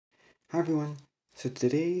Hi everyone. So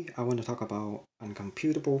today I want to talk about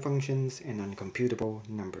uncomputable functions and uncomputable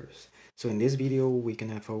numbers. So in this video we're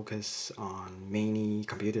gonna focus on mainly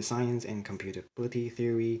computer science and computability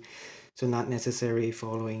theory. So not necessarily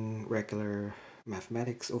following regular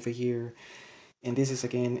mathematics over here. And this is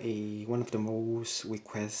again one of the most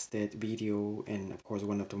requested video and of course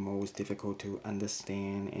one of the most difficult to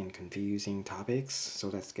understand and confusing topics. So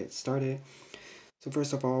let's get started. So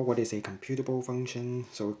first of all, what is a computable function?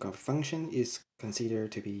 So a function is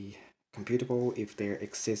considered to be computable if there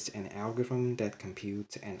exists an algorithm that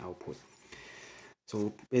computes an output.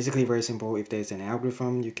 So basically very simple. If there's an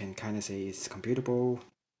algorithm, you can kind of say it's computable.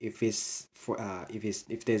 If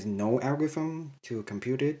there's no algorithm to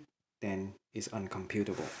compute it, then it's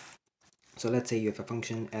uncomputable. So let's say you have a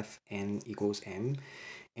function fn equals m.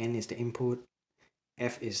 N is the input,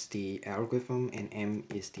 f is the algorithm, and m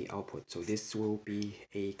is the output. So this will be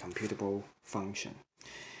a computable function.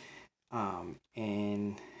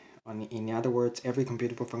 In other words, every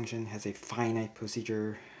computable function has a finite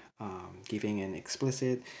procedure giving an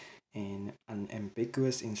explicit and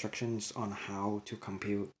unambiguous instructions on how to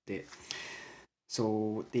compute it.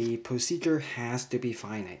 So the procedure has to be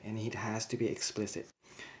finite and it has to be explicit.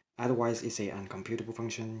 Otherwise, it's a uncomputable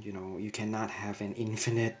function. You know, you cannot have an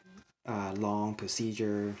infinite long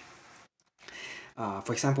procedure.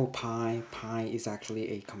 For example, pi is actually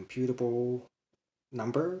a computable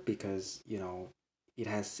number because, you know, it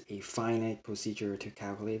has a finite procedure to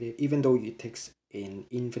calculate it, even though it takes an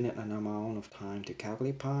infinite amount of time to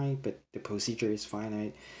calculate pi, but the procedure is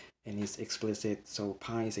finite and is explicit. So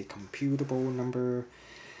pi is a computable number.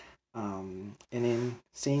 And then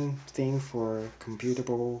same thing for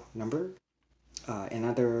computable number.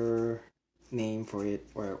 Another name for it,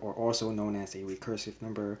 or also known as a recursive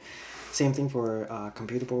number. Same thing for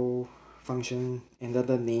computable function.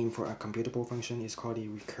 Another name for a computable function is called a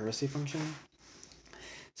recursive function.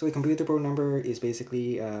 So a computable number is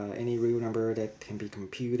basically any real number that can be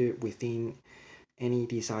computed within any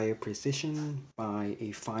desired precision by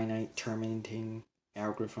a finite terminating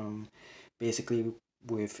algorithm, basically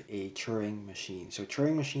with a Turing machine. So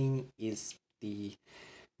Turing machine is the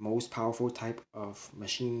most powerful type of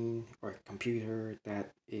machine or computer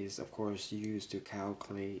that is of course used to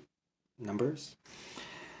calculate numbers.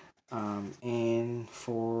 And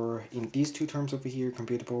for in these two terms over here,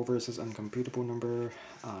 computable versus uncomputable number,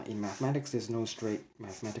 in mathematics there's no straight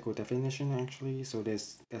mathematical definition actually, so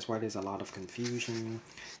that's why there's a lot of confusion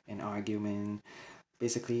and argument.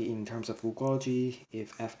 Basically, in terms of Lagrange,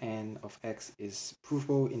 if fn of x is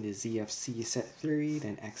provable in the ZFC set theory,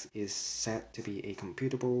 then x is said to be a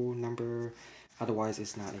computable number. Otherwise,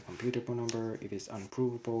 it's not a computable number. If it's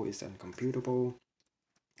unprovable, it's uncomputable.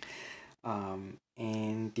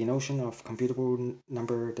 And the notion of computable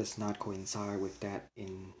number does not coincide with that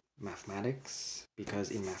in mathematics, because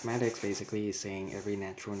in mathematics, basically, it's saying every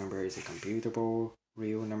natural number is a computable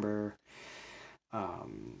real number.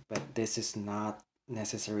 But this is not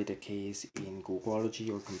necessarily the case in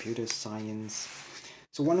Googleology or computer science.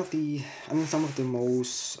 So some of the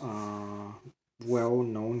most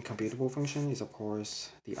well-known computable function is of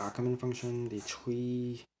course the argument function, the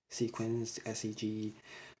tree sequence, SEG,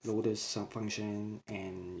 lotus subfunction,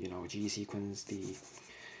 and you know G sequence, the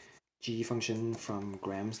G function from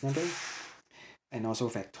Graham's number, and also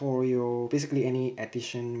factorial, basically any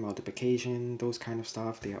addition, multiplication, those kind of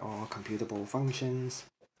stuff, they are all computable functions.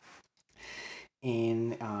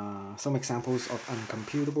 And some examples of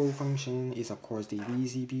uncomputable function is of course the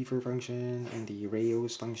Beaver function and the Rayo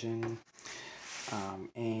function.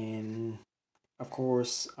 And of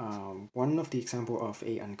course, one of the example of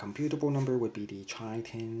a uncomputable number would be the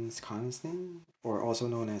Chaitin's constant, or also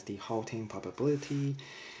known as the halting probability.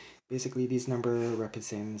 Basically, this number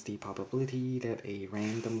represents the probability that a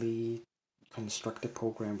randomly constructed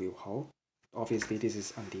program will halt. Obviously, this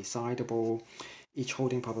is undecidable. Each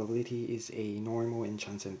halting probability is a normal and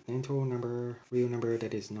transcendental number, real number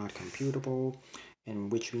that is not computable,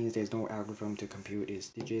 and which means there's no algorithm to compute its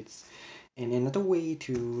digits. And another way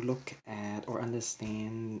to look at or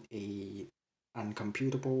understand a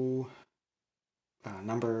uncomputable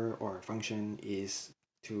number or function is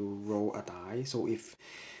to roll a die. So if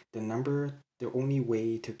the only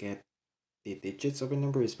way to get the digits of a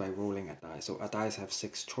number is by rolling a die. So a dice have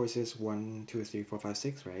 6 choices, 1, 2, 3, 4, 5,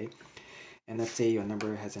 6, right? And let's say your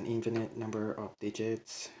number has an infinite number of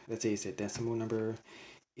digits. Let's say it's a decimal number.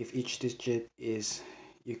 If each digit is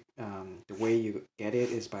the way you get it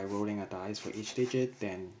is by rolling a dice for each digit,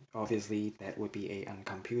 then obviously that would be a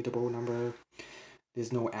uncomputable number.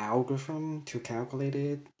 There's no algorithm to calculate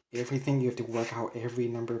it. Everything you have to work out every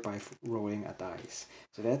number by rolling a dice.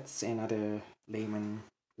 So that's another layman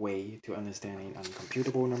way to understanding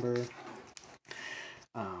uncomputable number.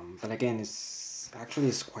 But again, it's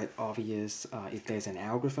quite obvious if there's an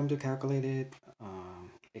algorithm to calculate it.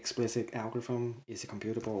 Explicit algorithm is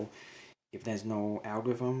computable. If there's no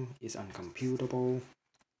algorithm, it's uncomputable.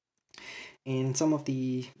 And some of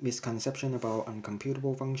the misconception about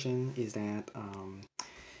uncomputable function is that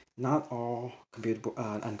not all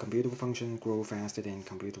uncomputable functions grow faster than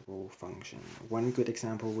computable function. One good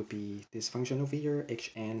example would be this function over here,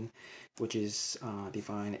 hn, which is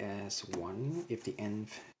defined as 1 if the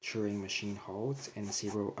nth Turing machine holds and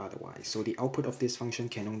 0 otherwise. So the output of this function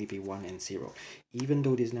can only be 1 and 0. Even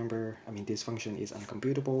though this function is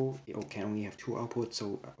uncomputable, it can only have 2 outputs,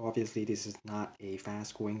 so obviously this is not a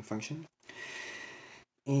fast-growing function.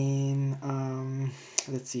 And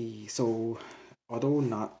let's see, so although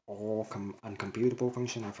not all uncomputable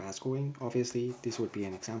functions are fast-growing, obviously this would be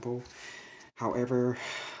an example. However,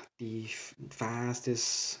 the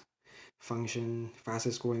fastest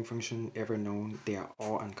growing function ever known, they are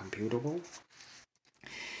all uncomputable.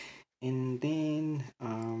 And then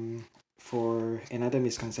for another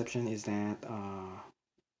misconception is that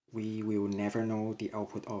we will never know the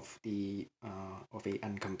output of a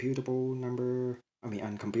uncomputable number.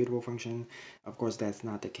 Uncomputable function. Of course, that's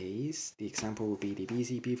not the case. The example would be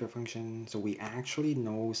the Beaver function. So we actually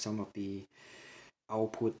know some of the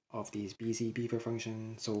output of these Beaver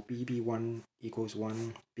function. So BB1 equals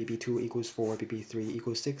 1, BB2 equals 4, BB3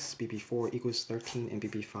 equals 6, BB4 equals 13, and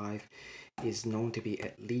BB5 is known to be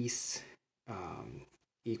at least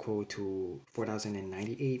equal to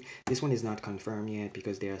 4098. This one is not confirmed yet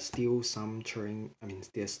because there are still some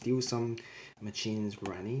there's still some machines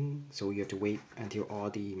running, so you have to wait until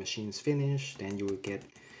all the machines finish, then you will get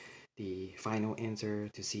the final answer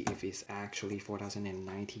to see if it's actually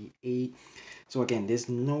 4098. So again, there's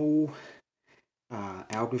no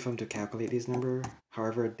algorithm to calculate this number.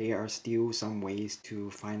 However, there are still some ways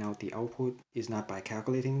to find out the output. Is not by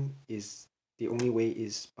calculating, is the only way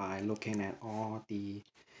is by looking at all the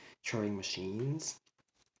Turing machines.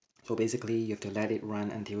 So basically you have to let it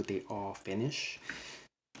run until they all finish.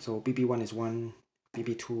 So BB1 is 1,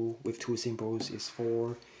 BB2 with 2 symbols is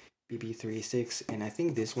 4, BB3 6, and I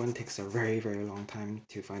think this one takes a very long time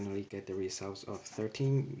to finally get the results of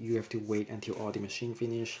 13. You have to wait until all the machine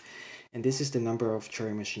finish, and this is the number of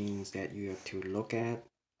Turing machines that you have to look at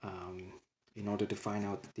in order to find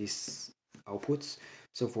out these outputs.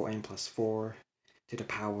 So for n plus 4 to the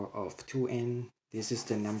power of 2n, this is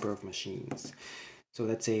the number of machines. So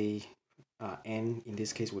let's say n in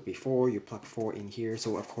this case would be 4, you plug 4 in here,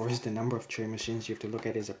 so of course the number of Turing machines you have to look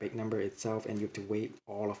at is a big number itself, and you have to wait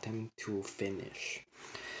all of them to finish.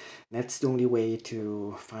 That's the only way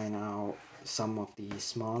to find out some of the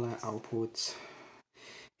smaller outputs,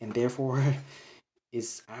 and therefore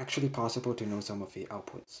it's actually possible to know some of the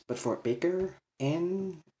outputs. But for bigger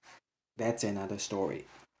n, that's another story.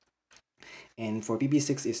 And for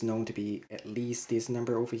BB6 is known to be at least this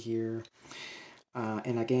number over here.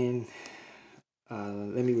 And again,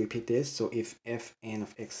 let me repeat this. So if fn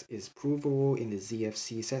of x is provable in the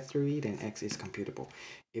ZFC set theory, then x is computable.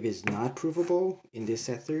 If it's not provable in this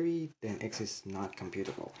set theory, then x is not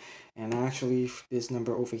computable. And actually, this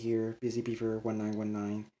number over here, Beaver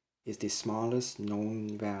 1919, is the smallest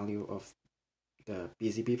known value of the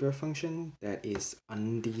Beaver function that is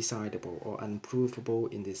undecidable or unprovable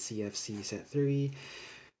in the CFC set theory,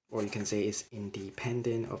 or you can say it's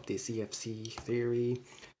independent of the CFC theory.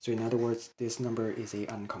 So in other words, this number is a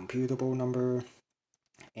uncomputable number,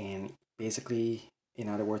 and basically, in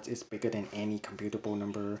other words, it's bigger than any computable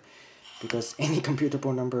number, because any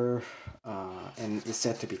computable number and is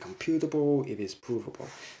said to be computable if it's provable.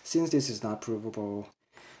 Since this is not provable,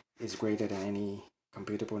 it's greater than any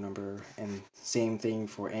computable number, and same thing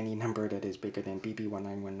for any number that is bigger than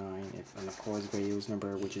BB1919, and of course Rayo's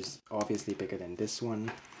number, which is obviously bigger than this one.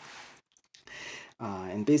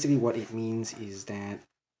 And basically what it means is that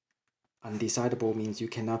undecidable means you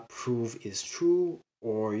cannot prove is true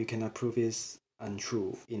or you cannot prove is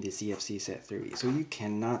untrue in the CFC set theory. So you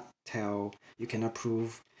cannot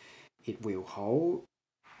prove it will hold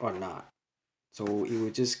or not. So it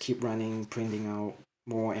will just keep running, printing out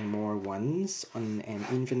more and more ones on an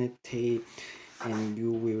infinite tape, and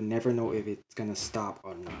you will never know if it's gonna stop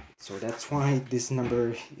or not. So that's why this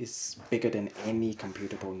number is bigger than any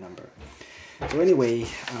computable number. So anyway,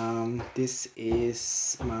 this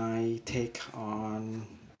is my take on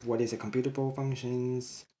what is a computable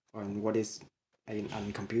functions, on what is an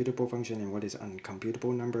uncomputable function, and what is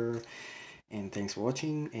uncomputable number. And thanks for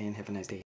watching, and have a nice day.